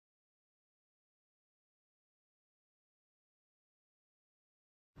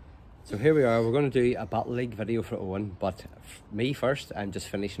So here we are, we're going to do a Battle League video for Eoghan, but me first, I'm just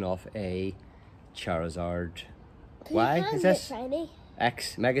finishing off a Charizard. Why is this? Shiny.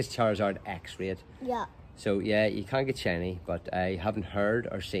 X, Mega's Charizard X rate. Yeah. So yeah, you can't get shiny, but I haven't heard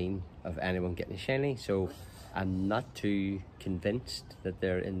or seen of anyone getting a shiny, so I'm not too convinced that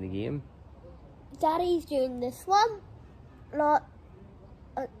they're in the game. Daddy's doing this one, not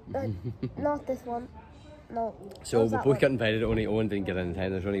this one. No. So we both got invited, only Eoghan didn't get in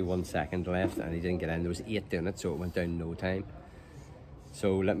time. There's only 1 second left and he didn't get in. There was 8 doing it, so it went down no time.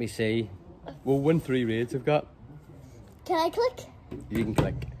 So let me see. We'll win 3 raids I've got. Can I click? You can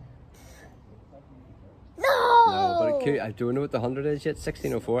click. No! No, but it could, I don't know what the 100 is yet.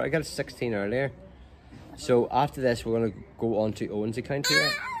 1604. I got a 16 earlier. So after this, we're going to go on to Eoghan's account here.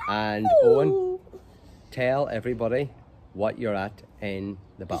 And Eoghan, tell everybody what you're at in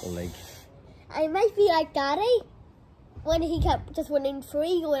the Battle League. I might be like Daddy when he kept just winning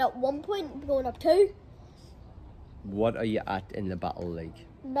 3, going up 1 point, going up 2. What are you at in the Battle League?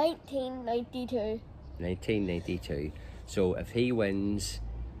 1992. 1992. So if he wins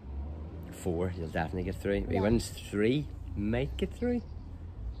 4, he'll definitely get 3. If he wins 3, might get 3.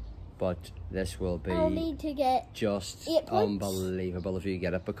 But this will be I'll need to get just 8 points. Unbelievable if you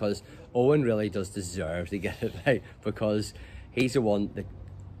get it, because Eoghan really does deserve to get it right, because he's the one that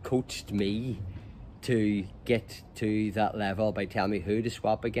coached me to get to that level by telling me who to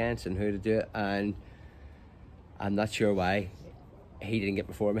swap against and who to do it, and I'm not sure why he didn't get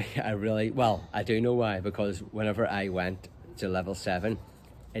before me. I do know why, because whenever I went to level 7,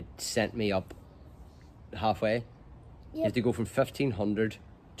 it sent me up halfway. Yep. You have to go from 1500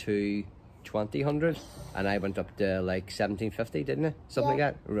 to 2000, and I went up to like 1750, didn't it? Something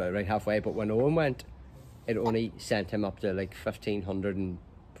like that, right halfway. But when Eoghan went, it only sent him up to like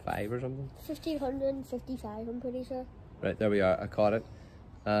 1505 or something. 1555, I'm pretty sure. Right, there we are. I caught it,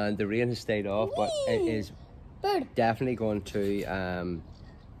 and the rain has stayed off. Whee! But it is definitely going to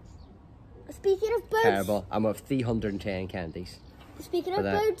Speaking of birds, terrible. I'm at 310 candies. Speaking of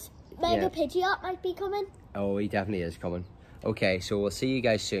birds, Mega Pidgeot might be coming. Oh, he definitely is coming. Okay, so we'll see you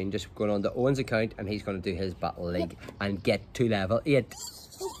guys soon. Just going on to Eoghan's account, and he's going to do his Battle League and get to level 8.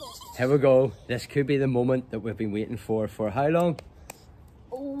 Here we go. This could be the moment that we've been waiting for how long?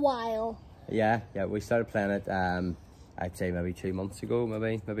 A while. Yeah, we started playing it, I'd say maybe 2 months ago,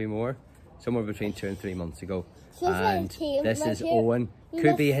 maybe more. Somewhere between 2 and 3 months ago. So and this is Eoghan.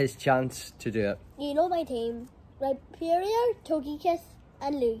 Could be his chance to do it. You know my team. Rhyperior, Togekiss,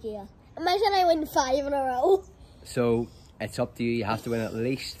 and Lugia. Imagine I win 5 in a row. So it's up to you. You have to win at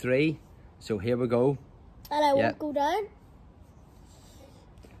least 3. So here we go. And I won't go down.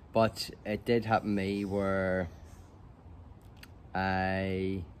 But it did happen to me where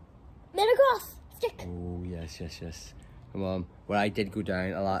I... Metagross! Stick! Oh, yes. Come on. Where I did go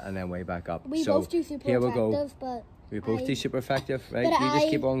down a lot and then way back up. We both do super effective, but... We both do super effective, right? But you just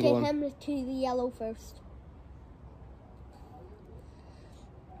keep on going. get him to the yellow first.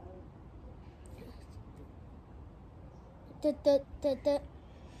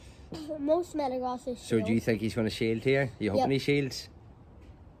 Most Metagross is shield. So do you think he's going to shield here? Are you hoping he shields?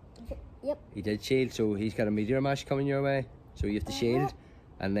 Yep. He did shield, so he's got a Meteor Mash coming your way. So you have to shield,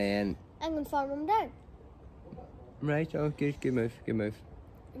 and then... I'm going to farm him down. Right, oh, good move.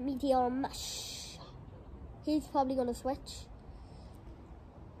 Meteor Mash. He's probably going to switch.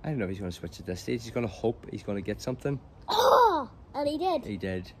 I don't know if he's going to switch at this stage. He's going to hope he's going to get something. Oh! And he did. He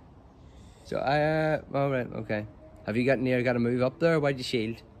did. So, alright, okay. Have you got a move up there? Why'd you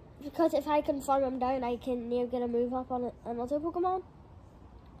shield? Because if I can farm him down, I can near get a move up on another Pokemon.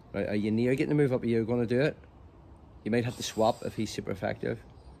 Right, are you near getting the move up? Are you going to do it? You might have to swap if he's super effective.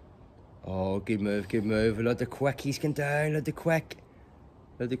 Oh, good move. Let the quick, he's going down. Let the quick.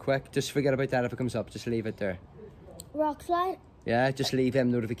 Just forget about that if it comes up. Just leave it there. Rock Slide? Yeah, just leave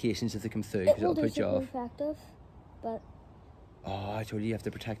them notifications if they come through, because it'll put you off. Effective, but... Oh, I told you have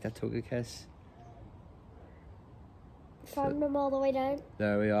to protect that Togekiss. Farmed him all the way down.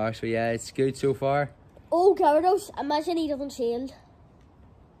 There we are. So yeah, it's good so far. Oh, Gyarados. Imagine he doesn't shield.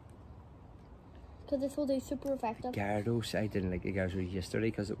 Because this will do super effective. Gyarados, I didn't like the Gyarados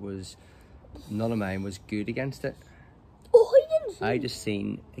yesterday because none of mine was good against it. Oh, he didn't shield. I just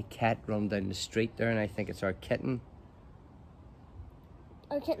seen a cat run down the street there, and I think it's our kitten.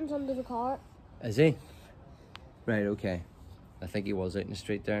 Our kitten's under the car. Is he? Right, okay. I think he was out in the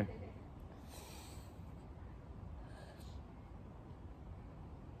street there.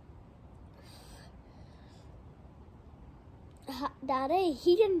 Daddy,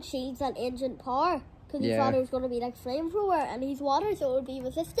 he didn't shield that ancient power because he thought it was going to be like flamethrower, and he's water, so it would be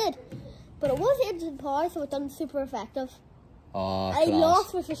resisted. But it was ancient power, so it done super effective. Oh, I class.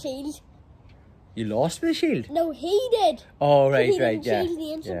 lost with the shield. You lost with the shield? No, he did. Oh, He right, didn't yeah. shield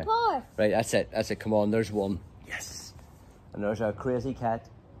the ancient Yeah. power. Right, that's it. Come on, there's one. Yes. And there's our crazy cat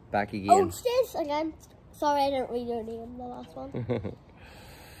back Oh, again. it's against. Sorry, I didn't read your name the last one.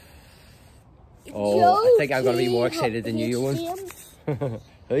 Oh, I think I'm going to be more excited than you, Owen.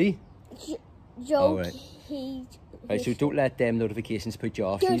 Who? Joe. Oh, right. He. Right, so don't let them notifications put you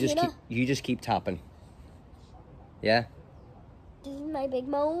off. You just keep tapping. Yeah? This is my big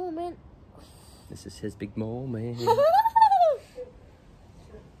moment. This is his big moment.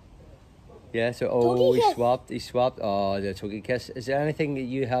 Yeah, so he swapped. Oh, the Togekiss Kiss. Is there anything that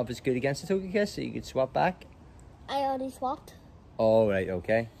you have that's good against the Togekiss Kiss that you could swap back? I already swapped. Oh, right,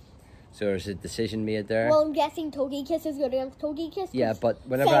 okay. So there's a decision made there. Well, I'm guessing Togekiss is good against Togekiss. Yeah, but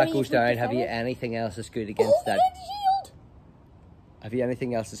whenever that goes down, have you anything else that's good against that? Shield. Have you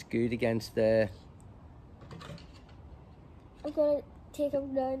anything else that's good against the... I'm gonna take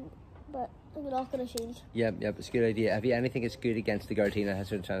him down, but I'm not gonna shield. Yeah, it's a good idea. Have you anything that's good against the Gardena?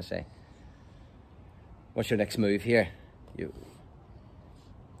 That's what I'm trying to say. What's your next move here?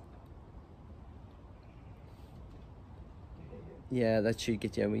 Yeah, that should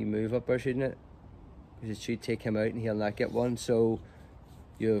get you a wee move up there, shouldn't it? Because it should take him out and he'll not get one. So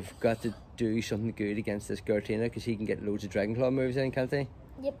you've got to do something good against this Gardena because he can get loads of Dragon Claw moves in, can't he?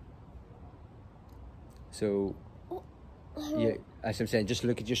 Yep. So, yeah, as I'm saying, just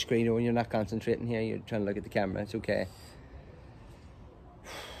look at your screen when you're not concentrating here. You're trying to look at the camera. It's okay.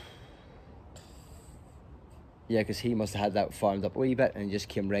 Yeah, because he must have had that farmed up a wee bit and just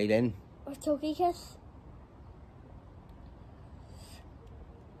came right in. Or Togekiss.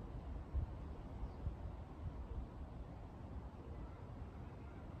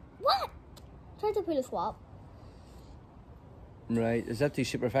 What? Tried to pull a swap. Right, is that too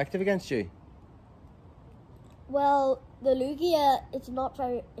super effective against you? Well, the Lugia, it's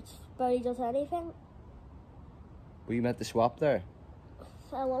barely does anything. Were you meant to swap there?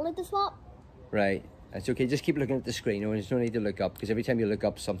 So I wanted to swap. Right, it's okay, just keep looking at the screen. There's no need to look up, because every time you look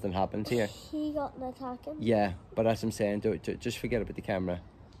up, something happens here. He got an attack him. Yeah, but as I'm saying, just forget about the camera.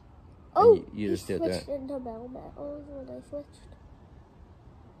 Oh, you just do it switched there. into Melmetal when I switched.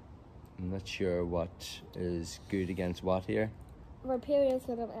 I'm not sure what is good against what here. Rhyperior's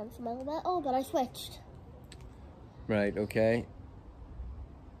good against Melmetal, but I switched. Right, okay.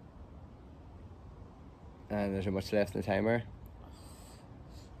 And there's how much left in the timer?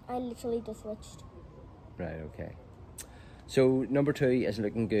 I literally just switched. Right, okay. So number 2 is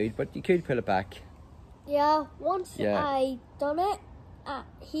looking good, but you could pull it back. Yeah, once Yeah. I done it,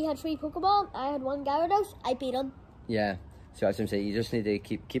 he had 3 Pokemon, I had 1 Gyarados, I beat him. Yeah, so as I'm saying, you just need to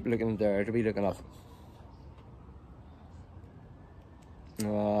keep looking there to be looking up.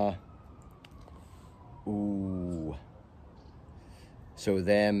 Ooh. So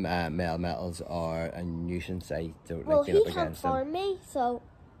them Melmetals are a nuisance. I don't like being up He can't against them. farm me, so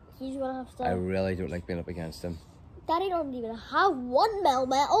he's gonna have to... I really don't like being up against them. Daddy don't even have 1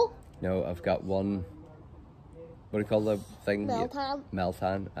 Melmetal. No, I've got one. What do you call the thing? Meltan.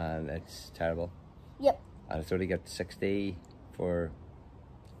 Meltan, and it's terrible. Yep. And it's only got 60 for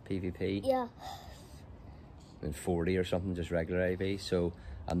PvP. Yeah. And 40 or something, just regular IV. So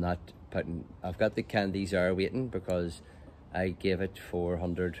I'm not putting... I've got the candies are waiting because I gave it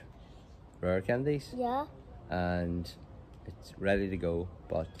 400 rare candies. Yeah. And it's ready to go,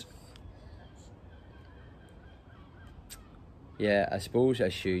 but... Yeah, I suppose I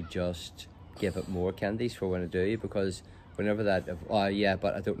should just give it more candies for when I do, because whenever that... Oh, yeah,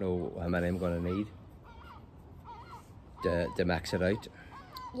 but I don't know how many I'm going to need to max it out.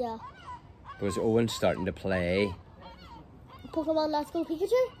 Yeah. Because Owen's starting to play Pokemon Let's Go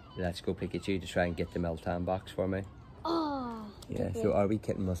Pikachu? Let's Go Pikachu to try and get the Meltan box for me. Oh. Yeah, okay. so our wee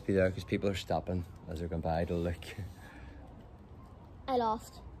kitten must be there because people are stopping as they're going by to look. I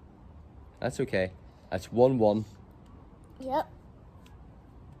lost. That's okay. That's 1-1. Yep.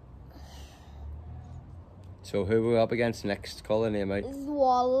 So who are we up against next? Call the name out.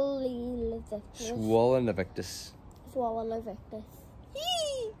 Swollen Invictus. Swollen Invictus.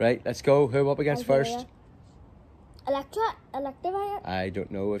 Right, let's go. Who are we up against first? Electivire? I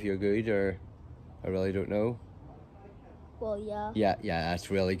don't know if you're good or... I really don't know. Well, yeah. Yeah, that's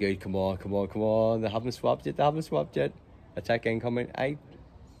really good. Come on. They haven't swapped yet. Attack incoming.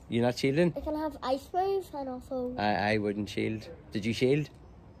 You're not shielding? I can have ice moves and also... I wouldn't shield. Did you shield?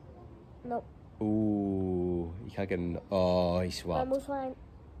 Nope. Ooh, you can't get an... Oh, he swapped. Mamoswine.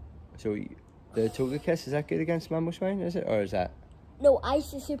 So, the Togekiss, is that good against Mamoswine, is it? Or is that... No,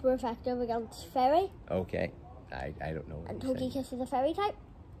 ice is super effective against fairy. Okay. I don't know. And these things. Togekiss is a fairy type.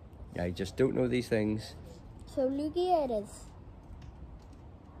 I just don't know these things. So Lugia it is.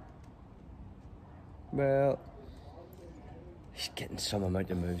 Well, he's getting some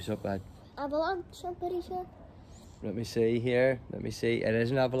amount of moves up. Avalanche, I'm pretty sure. Let me see here. Let me see. It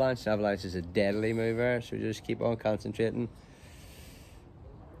is an avalanche. An avalanche is a deadly mover, so just keep on concentrating.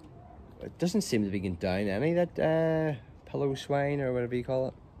 It doesn't seem to be going down any, that pillow swine or whatever you call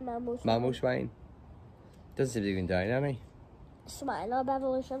it. Mammo swine. Doesn't seem to be going down any. Smile of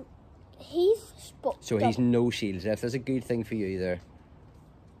evolution. So he's no shields left. That's a good thing for you there.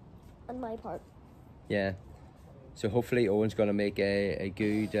 On my part. Yeah. So hopefully Owen's going to make a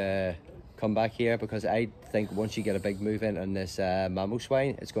good comeback here, because I think once you get a big move in on this Mammo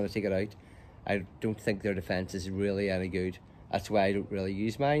swine, it's going to take it out. I don't think their defense is really any good. That's why I don't really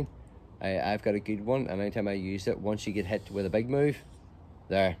use mine. I've got a good one, and anytime I use it, once you get hit with a big move,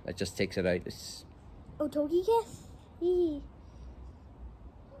 there, it just takes it out. It's... Oh, Togekiss? Yee.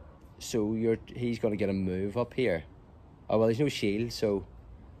 So he's going to get a move up here. Oh, well, there's no shield, so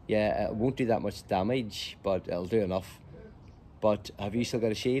yeah, it won't do that much damage, but it'll do enough. But have you still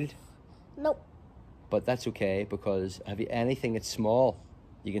got a shield? Nope. But that's okay, because have you anything that's small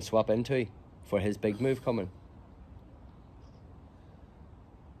you can swap into for his big move coming?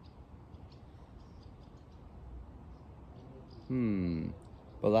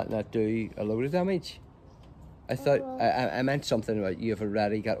 Will that not do a load of damage? I thought I meant something about you've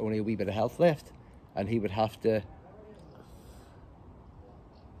already got only a wee bit of health left, and he would have to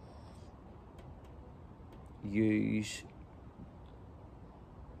use.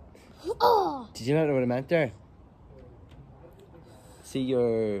 Oh! Did you not know what I meant there? See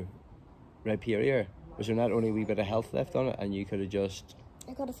your Rhyperior? Was there not only a wee bit of health left on it, and you could have just...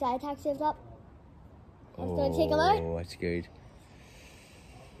 I got a fly attack saved up. I was going to take him out. Oh, that's good.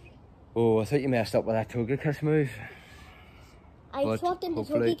 Oh, I thought you messed up with that Togekiss move. I swapped into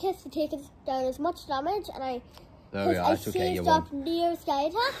Togekiss to take down as much damage, and I okay, saved up near Sky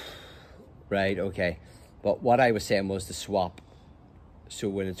Attack. Right, okay. But what I was saying was to swap. So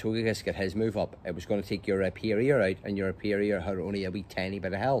when the Togekiss got his move up, it was going to take your Rhyperior out, and your Rhyperior had only a wee tiny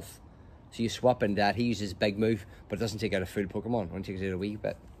bit of health. So you swap in that. He uses big move, but it doesn't take out a full Pokemon. It only takes out a wee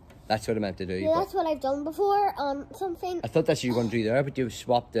bit. That's what I meant to do. Yeah, that's what I've done before on something. I thought that's what you were going to do there, but you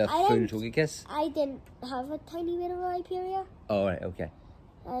swapped the full Togekiss. I didn't have a tiny bit of a Rhyperior. Oh, right, okay.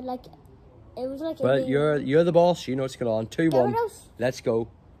 It was like... Well, you're the boss. You know what's going on. 2-1. Let's go.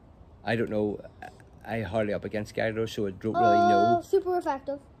 I don't know. I hardly up against Gyarados, so I don't really know. Super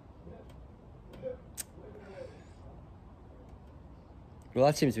effective. Well,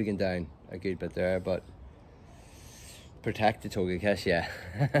 that seems to be going down a good bit there, but protect the Togekiss, yeah.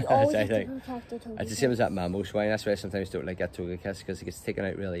 Always have to protect the Togekiss. It's the same as that Mammo swine. That's why I sometimes don't like that Togekiss, because it gets taken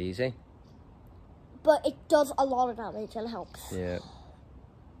out really easy. But it does a lot of damage and helps. Yeah.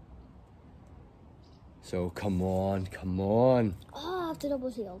 So come on, come on. Oh, I have to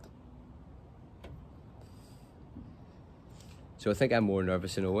double shield. So I think I'm more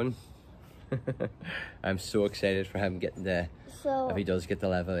nervous than Owen. I'm so excited for him getting the... So, if he does get the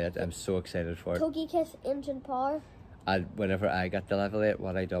level 8, I'm so excited for it. Togekiss Ancient Power. And whenever I got the level 8,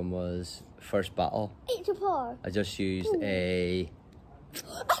 what I done was, first battle, Ancient Power. I just used a...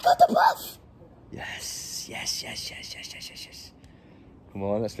 I got the buff! Yes, yes, yes, yes, yes, yes, yes, yes. Come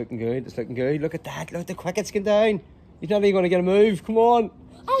on, it's looking good, it's looking good. Look at that, look at the quick it's going down. He's not even going to get a move, come on.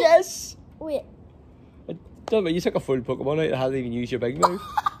 Yes! Wait. You took a full Pokemon out and hadn't even used your big move.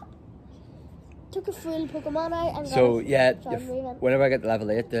 Took a full Pokemon out and so yeah, whenever I get to level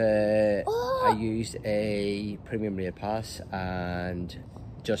 8, I used a premium raid pass and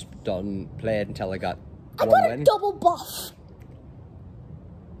just played until I got one win. I got a double buff.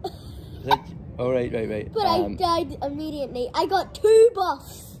 Oh right. But I died immediately. I got 2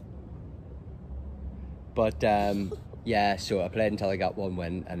 buffs. But yeah, so I played until I got 1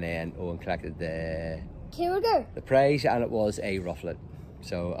 win, and then Owen collected the prize, and it was a Rufflet.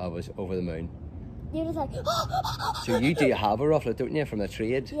 So I was over the moon. You're just like... So you do have a Rufflet, don't you, from the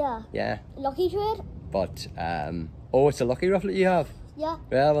trade? Yeah. Yeah. Lucky trade? But, oh, it's a lucky Rufflet you have? Yeah.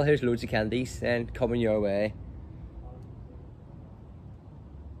 Well, here's loads of candies then coming your way.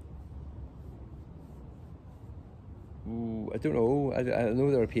 Ooh, I don't know. I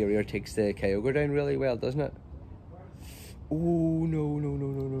know the Rhyperior takes the Kyogre down really well, doesn't it? Oh, no.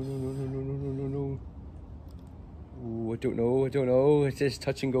 Oh, I don't know. It's just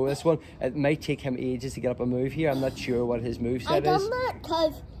touch and go. This one, it might take him ages to get up a move here. I'm not sure what his moveset is. I done that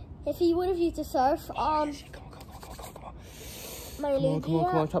because if he would have used a surf on... Come on. My Lugia. Come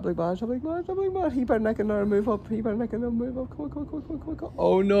on. Top big man. He better not get another move up. Come on.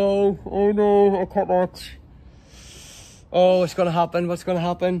 Oh, no. I can't watch. Oh, what's going to happen?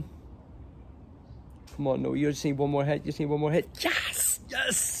 Come on, no. You just need one more hit. Yes!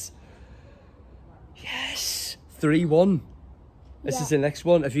 3-1. This Yeah. is the next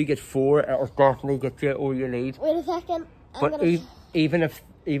one. If you get 4, it'll definitely get you all you need. Wait a second. But even if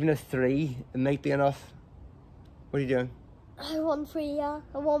 3, it might be enough. What are you doing? I won 3, yeah.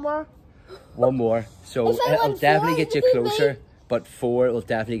 I want more. One more. So If I it'll won definitely 4, get you it'll be closer. me. But 4 will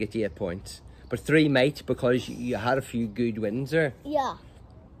definitely get you 8 points. But 3 might, because you had a few good wins there. Yeah.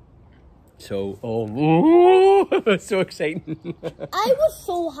 So, oh, it's so exciting. I was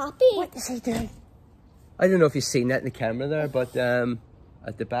so happy. What is he doing? I don't know if you've seen that in the camera there, but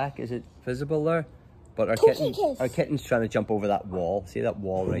at the back, is it visible there? But our kitten's trying to jump over that wall. See that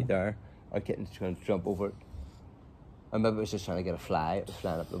wall right there? Our kitten's trying to jump over it. I maybe it was just trying to get a fly. It was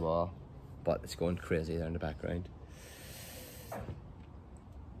flying up the wall. But it's going crazy there in the background.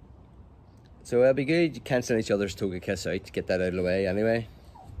 So it'll be good. You canceling each other's toga kiss out to get that out of the way anyway.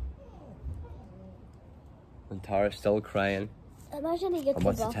 And Tara's still crying. Imagine he gets And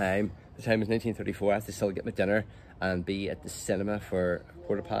what's the time? The time is 19:34. I have to still get my dinner and be at the cinema for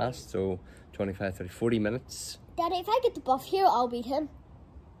 1:15. So 25, 30, 40 minutes. Daddy, if I get the buff here, I'll beat him.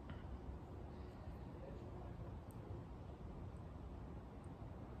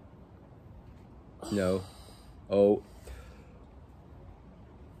 No. Oh.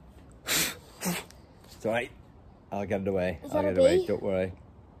 It's alright. I'll get it away. I'll get it away. Don't worry.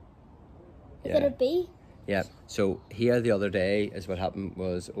 Is it a B? Yeah. So here the other day is what happened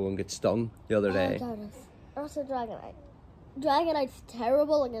was Eoghan got stung the other day. That's a Dragonite. Dragonite's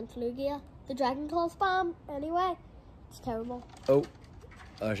terrible against Lugia. The Dragon Claw spam, anyway. It's terrible. Oh.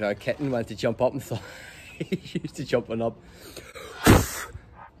 There's our kitten went to jump up and thought he used to jumping up.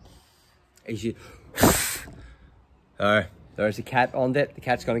 There's the cat on it. The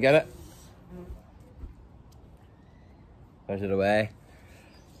cat's gonna get it. There's it away.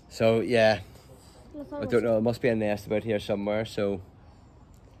 So yeah, I don't know. There must be a nest about here somewhere. So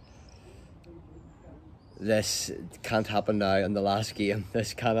this can't happen now in the last game.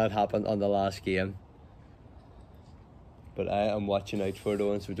 This cannot happen on the last game. But I am watching out for it,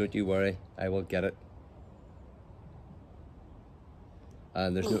 Eoghan, so don't you worry. I will get it.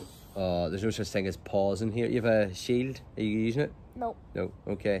 And there's no such thing as pause in here. You have a shield. Are you using it? No. No.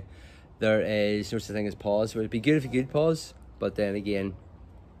 Okay. There is no such thing as pause. It'd be good if you could pause, but then again,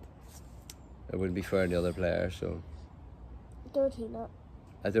 it wouldn't be fair on the other player. So. Giratina.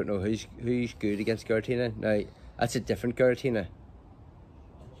 I don't know who's good against Giratina. Now that's a different Giratina.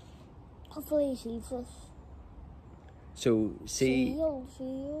 Hopefully he shields us. So see.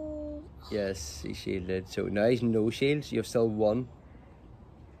 Shield. Yes, he's shielded. So now he's no shields. You've still 1.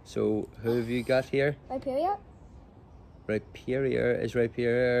 So who have you got here? Rhyperior. Rhyperior. Is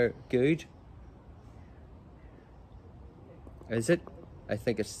Rhyperior good? Is it? I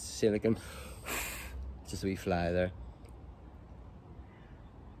think it's Silicon. Just a wee fly there.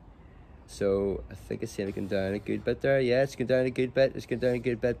 So I think it's Silicon down a good bit there. Yeah, it's gone down a good bit. It's gone down a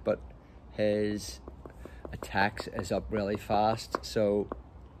good bit, but his attacks is up really fast. So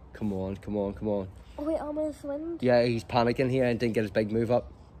come on. Oh wait, almost wind. Yeah, he's panicking here and didn't get his big move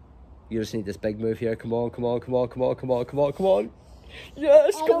up. You just need this big move here. Come on. Yes,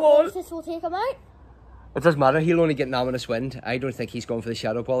 come on. If this will take him out. It doesn't matter. He'll only get an ominous wind. I don't think he's going for the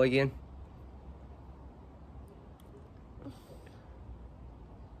shadow ball again.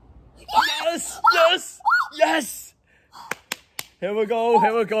 Yes! Here we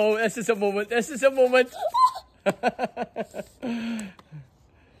go. This is a moment.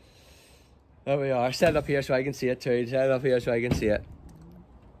 There we are. Set it up here so I can see it too.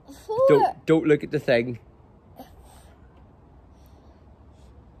 Don't look at the thing.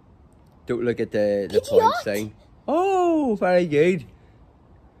 Don't look at the points thing. Oh, very good.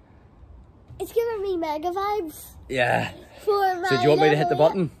 It's giving me mega vibes. Yeah. So do you want me to hit the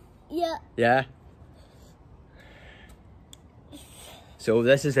button? Yeah. Yeah. So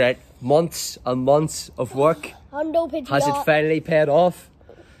this is it. Months and months of work. Has it finally paid off?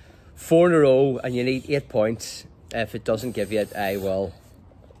 4 in a row and you need 8 points. If it doesn't give you it, I will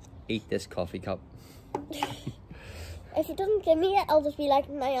eat this coffee cup. If it doesn't give me it, I'll just be like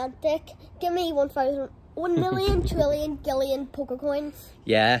Niantic. Give me 1 million trillion gillion poker coins.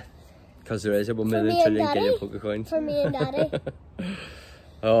 Yeah, because there is a 1 million trillion gillion poker coins. For me and Daddy.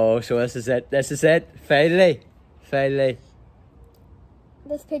 Oh, so this is it. Finally.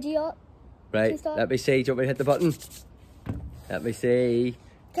 This Pidgeot. Right, let me see. Do you want me to hit the button? Let me see.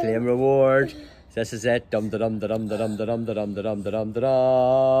 Claim reward. This is it. Dum da dum da dum da dum da dum da dum da dum da dum da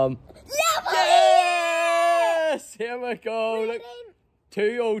dum. Yes! Here we go. Look,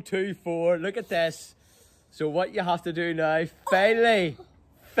 2024. Look at this. So what you have to do now, finally,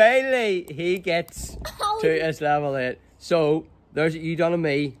 he gets to his level 8. So there's you done on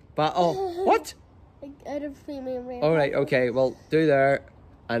me. But oh, what? Like, out of premium rare. Alright, okay, well, do there,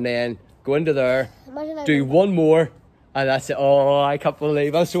 and then go into there, Imagine I do win. one more, and that's it. Oh, I can't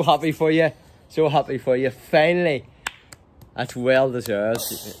believe, I'm so happy for you. So happy for you, finally. That's well deserved,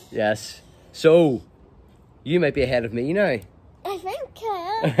 yes. So, you might be ahead of me now. I think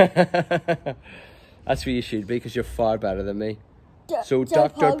I am. That's where you should be, because you're far better than me. So,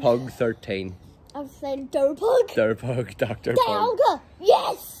 Dr. Dr. Pug 13. I'm saying Durpug. Dr. Pug, Dr. Pug. Dialga.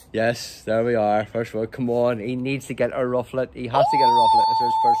 Yes. Yes, there we are. First one. Come on. He needs to get a rufflet. He has to get a rufflet. That's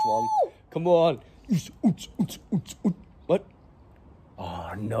his first one. Come on. What?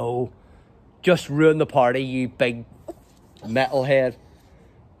 Oh, no. Just ruin the party, you big metalhead.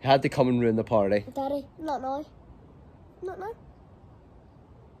 You had to come and ruin the party. Daddy, not now. Not now.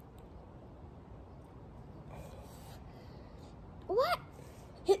 What?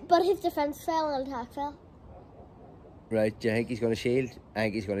 But his defense fell and attack fell. Right, do you think he's going to shield? I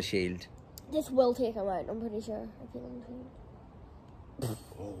think he's going to shield. This will take him out, I'm pretty sure. I feel him.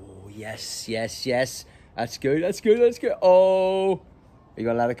 Oh, yes, yes, yes. That's good, that's good, that's good. Oh. Are you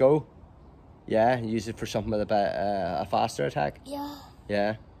going to let it go? Yeah, use it for something with a faster attack? Yeah.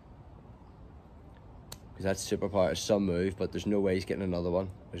 Yeah. Because that's superpower. It's some move, but there's no way he's getting another one.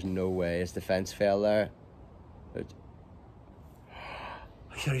 There's no way. His defense fell there. I'm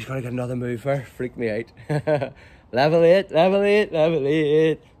sure he's going to get another move there. Freak me out. Level 8, level 8, level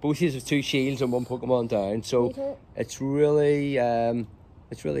 8. Both these have 2 shields and 1 Pokemon down. So it's really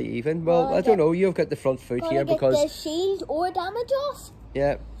even. Well, I don't know. You've got the front foot here because the shield or damage off.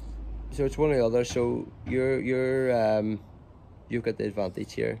 Yeah. So it's one or the other. So you've got the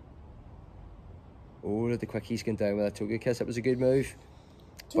advantage here. Oh, the quickies going down with that Togekiss. That was a good move.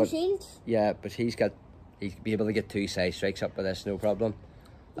 2 shields? Yeah, but he'd be able to get 2 side strikes up with this, no problem.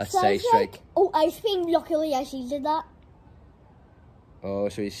 A Side side strike. Oh, Ice Beam, luckily I shielded that. Oh,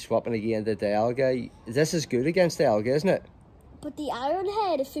 so he's swapping again to Dialga. This is good against Dialga, isn't it? But the Iron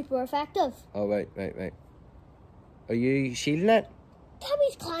Head is super effective. Oh, right. Are you shielding it?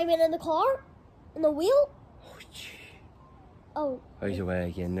 Tammy's climbing in the car. In the wheel. Oh, gee. Oh. He's away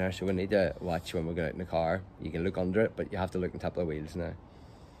again there, so we need to watch when we get out in the car. You can look under it, but you have to look on top of the wheels now.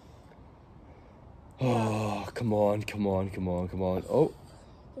 Oh, come on. Oh.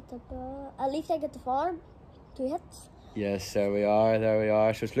 At least I get the farm. 2 hits. Yes, there we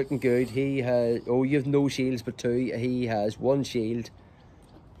are. So it's looking good. He has, oh, you have no shields but 2. He has 1 shield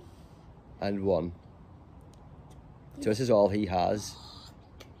and 1. So this is all he has.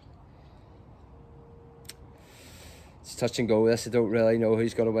 It's touch and go. This I don't really know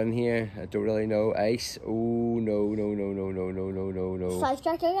who's going to win here. I don't really know. Ice. Oh, no. Side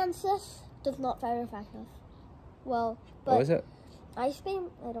strike against this does not very effective. Well, but... Oh, is it? Ice Beam?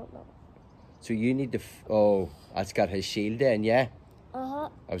 I don't know. So you need to... oh, that's got his shield in, yeah? Uh-huh.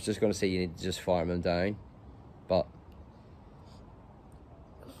 I was just going to say you need to just farm him down. But...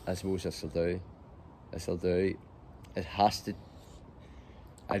 I suppose this'll do. It has to...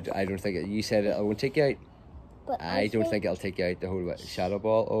 I don't think... You said it won't take you out. But I don't think it'll take you out the whole way. Shadow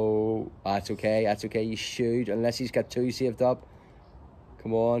Ball. Oh, that's okay. You should. Unless he's got 2 saved up.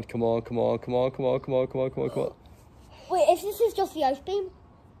 Come on. Wait, if this is just the Ice Beam?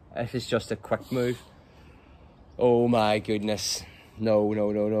 If it's just a quick move. Oh my goodness. No.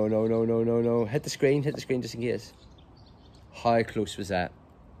 Hit the screen just in case. How close was that?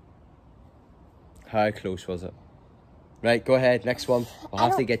 How close was it? Right, go ahead. Next one. We'll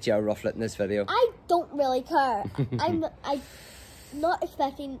have to get you a rufflet in this video. I don't really care. I'm not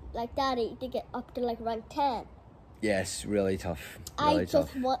expecting like Daddy to get up to like rank 10. Yes, really tough. I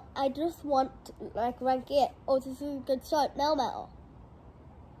just want like rank 8. Oh, this is a good start. Melmetal.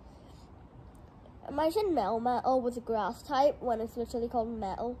 Imagine Melmetal was a grass type when it's literally called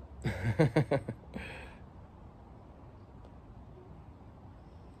metal.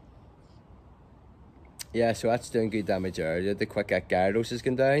 Yeah, so that's doing good damage there. The quick Gyarados is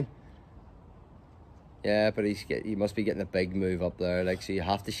going down. Yeah, but he must be getting a big move up there. Like, so you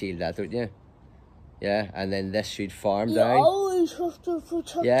have to shield that, don't you? Yeah, and then this should farm down. Always have to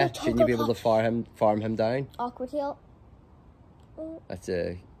protect yeah, shouldn't you be able to farm him down? Aqua Tail. That's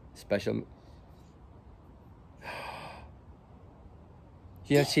a special.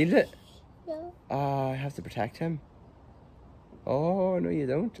 You not shield it? Yeah. I have to protect him. Oh, no you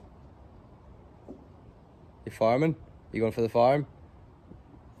don't. You farming? You going for the farm?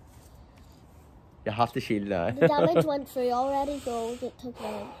 You have to shield now. The damage went through already, so it took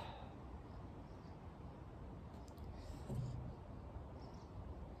long.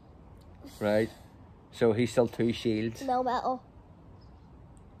 Right. So he's still 2 shields. Melmetal.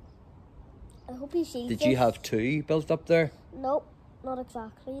 I hope he shields. Did you have 2 built up there? Nope, not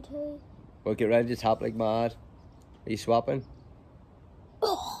exactly 2. Well, get ready to tap like mad. Are you swapping?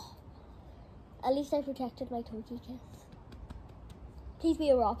 Oh. At least I protected my Toki Kiss. Please be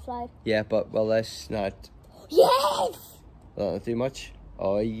a rock slide. Yeah, but will this not... Yes! Will not do much?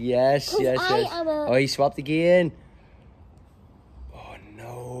 Oh, yes, yes, I yes. am a... Oh, he swapped again. Oh,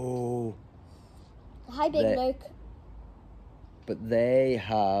 no. Hi, Big Nuke. But they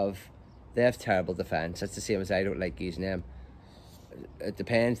have terrible defense. That's the same as I don't like using them. It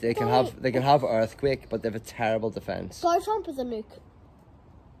depends. They can have Earthquake, but they have a terrible defense. Garchomp is a nuke.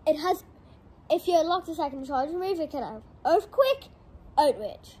 It has, if you unlock the second charge move, it can have Earthquake,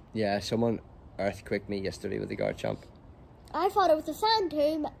 Outrage. Yeah, someone Earthquaked me yesterday with the Garchomp. I thought it was a Sand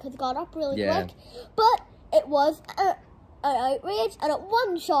Tomb because it got up really Yeah. quick, but it was an Outrage and it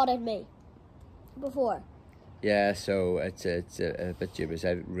one-shotted me before. Yeah, so it's a bit dubious.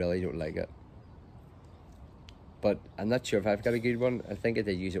 I really don't like it. But I'm not sure if I've got a good one. I think I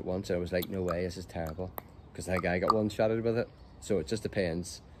did use it once and I was like, no way, this is terrible. Because that guy got one-shotted with it. So it just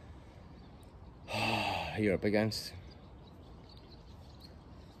depends who you're up against.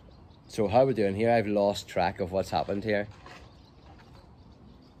 So how are we doing here? I've lost track of what's happened here.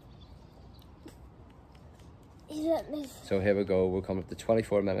 So here we go. We'll come up to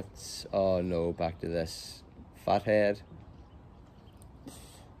 24 minutes. Oh no, back to this. Fathead.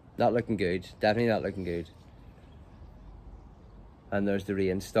 Not looking good. Definitely not looking good. And there's the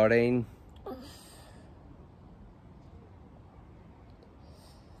rain starting.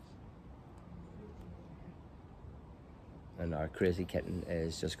 And our crazy kitten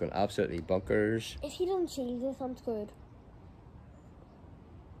is just going absolutely bonkers. If he doesn't shield this, I'm screwed.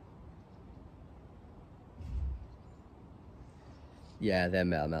 Yeah, them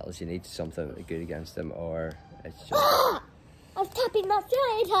metals, you need something good against them, or it's just... Ah! I was tapping that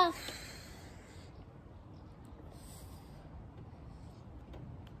generator!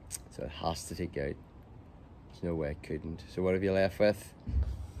 So it has to take out. There's no way it couldn't. So what have you left with?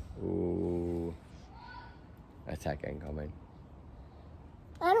 Ooh. Attack incoming.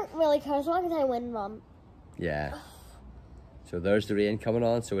 I don't really care as long as I win run. Yeah. So there's the rain coming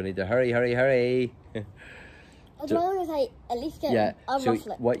on, so we need to hurry, hurry, hurry. As long as I at least get a so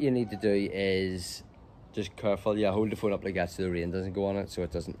RUFFLET. what you need to do is just careful. Yeah, hold the phone up like that so the rain doesn't go on it, so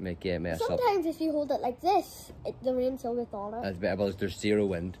it doesn't make you mess up. Sometimes if you hold it like this, the rain still gets on it. Well, there's zero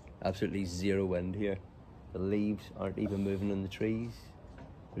wind. Absolutely zero wind here. The leaves aren't even moving on the trees.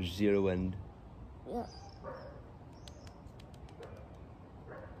 There's zero wind. Yeah.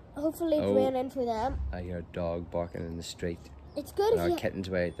 Hopefully it's raining for them. I hear a dog barking in the street. It's good And our kitten's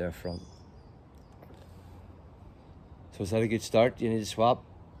way out there front. So is that a good start? Do you need to swap?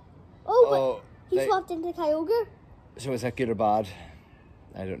 Oh, but he swapped into Kyogre. So is that good or bad?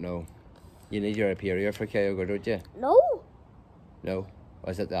 I don't know. You need your Aperia for Kyogre, don't you? No. No?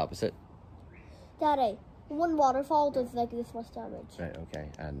 Or is it the opposite? Daddy, one waterfall does like this much damage. Right, okay.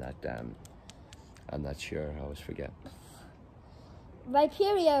 I'm not sure. I always forget.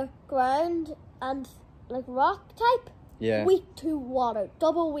 Rhyperior, ground and like rock type. Yeah. Weak to water.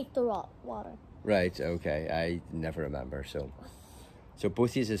 Double weak to water. Right, okay. I never remember, so... So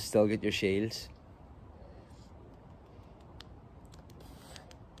both of you still get your shields?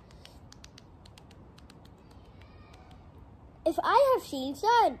 If I have shields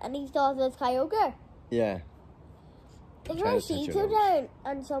down and he still has Kyogre. Yeah. If my shields are down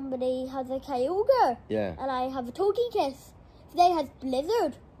and somebody has a Kyogre. Yeah. And I have a Togekiss. If they have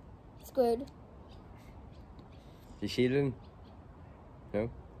Blizzard, it's good. You shielding? No?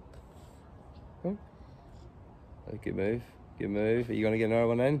 Oh. Good move. Good move. Are you going to get another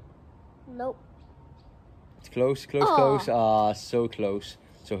one in? Nope. It's close, close. Ah, so close.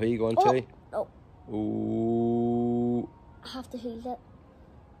 So who are you going to? No. Ooh. I have to shield it.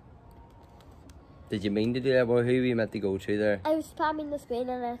 Did you mean to do that? Well, who were you meant to go to there? I was spamming the screen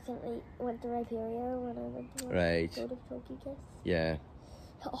and I accidentally went to Rhyperior when I went to go to Togekiss. Yeah.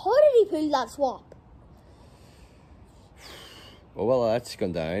 How did he pull that swap? Oh, well, that's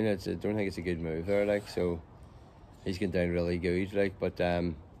gone down. I don't think it's a good move there, like, so he's gone down really good, like, but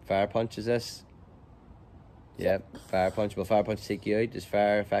Fire Punch is this? Yep, Fire Punch. Will Fire Punch take you out? Is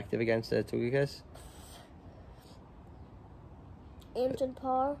Fire effective against the Togekiss? Ancient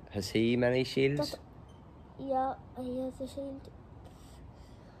Power. Has he many shields? Yeah, he has a shield.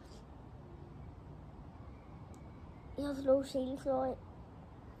 He has no shield for it.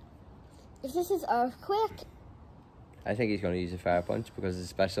 If this is Earthquake... I think he's going to use a Fire Punch because it's a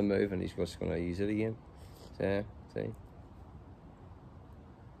special move and he's just going to use it again. So, see?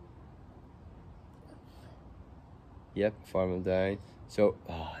 Yep, farm him down. So,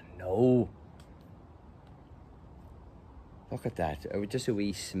 oh no! Look at that. Just a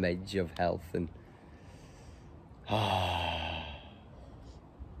wee smidge of health and...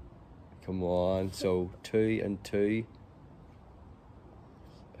 Come on. So, 2 and 2.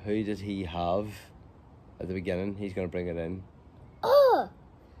 Who did he have at the beginning? He's going to bring it in. Oh!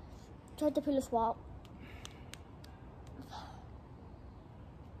 Tried to pull a swap.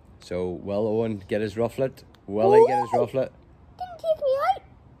 So, will Eoghan get his rufflet? Will he get his rufflet? Didn't take me out.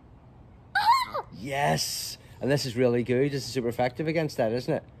 Ah! Yes! And this is really good. This is super effective against that,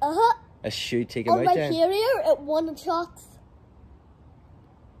 isn't it? Uh-huh. It should take him On out my then. carrier, it won shots.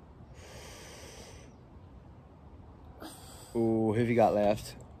 Ooh, who have you got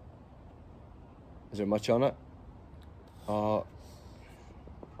left? Is there much on it?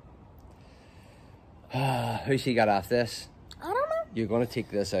 Who's he got after this? I don't know. You're going to take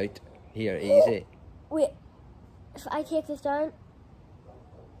this out. Here, easy. Wait, if I take this down,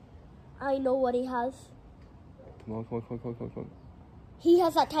 I know what he has. Come on, come on, come on, come on, come on, come on. He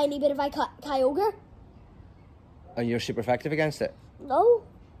has that tiny bit of Kyogre. And you're super effective against it? No.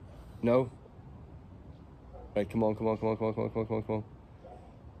 No? Right, come on, come on, come on, come on, come on, come on, come on, come on.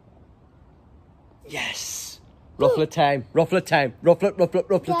 Yes! Rufflet time, rufflet time, rufflet, rufflet,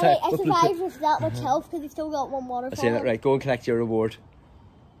 rufflet time. I survived with that much health because he still got one waterfall. I seen it, right, go and collect your reward.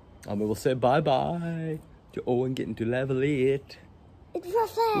 And we will say bye-bye to Eoghan getting to level 8. It's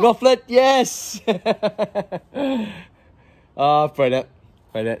Rufflet. Rufflet, yes! Oh, brilliant,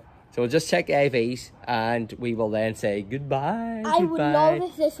 brilliant. So we'll just check AVs and we will then say goodbye. I would love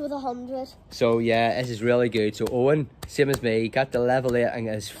if this was 100. So yeah, this is really good. So Eoghan, same as me, got to level 8 and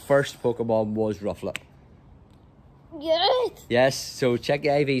his first Pokemon was Rufflet. Yes. Yes, so check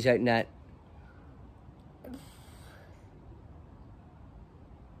your AVs out in that.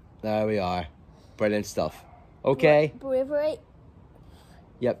 There we are. Brilliant stuff. Okay. Bravery.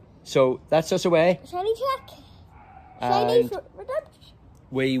 Yep. So that's us away. Shiny check. Shiny And redemption.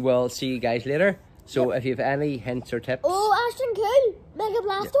 we will see you guys later. So if you have any hints or tips. Oh, Ashton Cool. Mega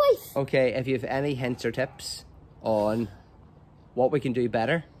Blastoise. Okay, if you have any hints or tips on what we can do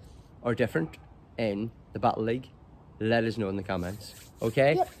better or different in the Battle League, let us know in the comments.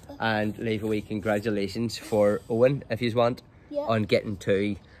 Okay? Yep. And leave a wee congratulations for Eoghan, if you want, Yep. on getting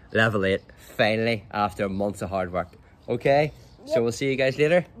to level 8 finally after months of hard work. Okay? So Yep. we'll see you guys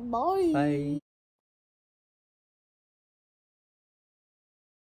later. Bye. Bye.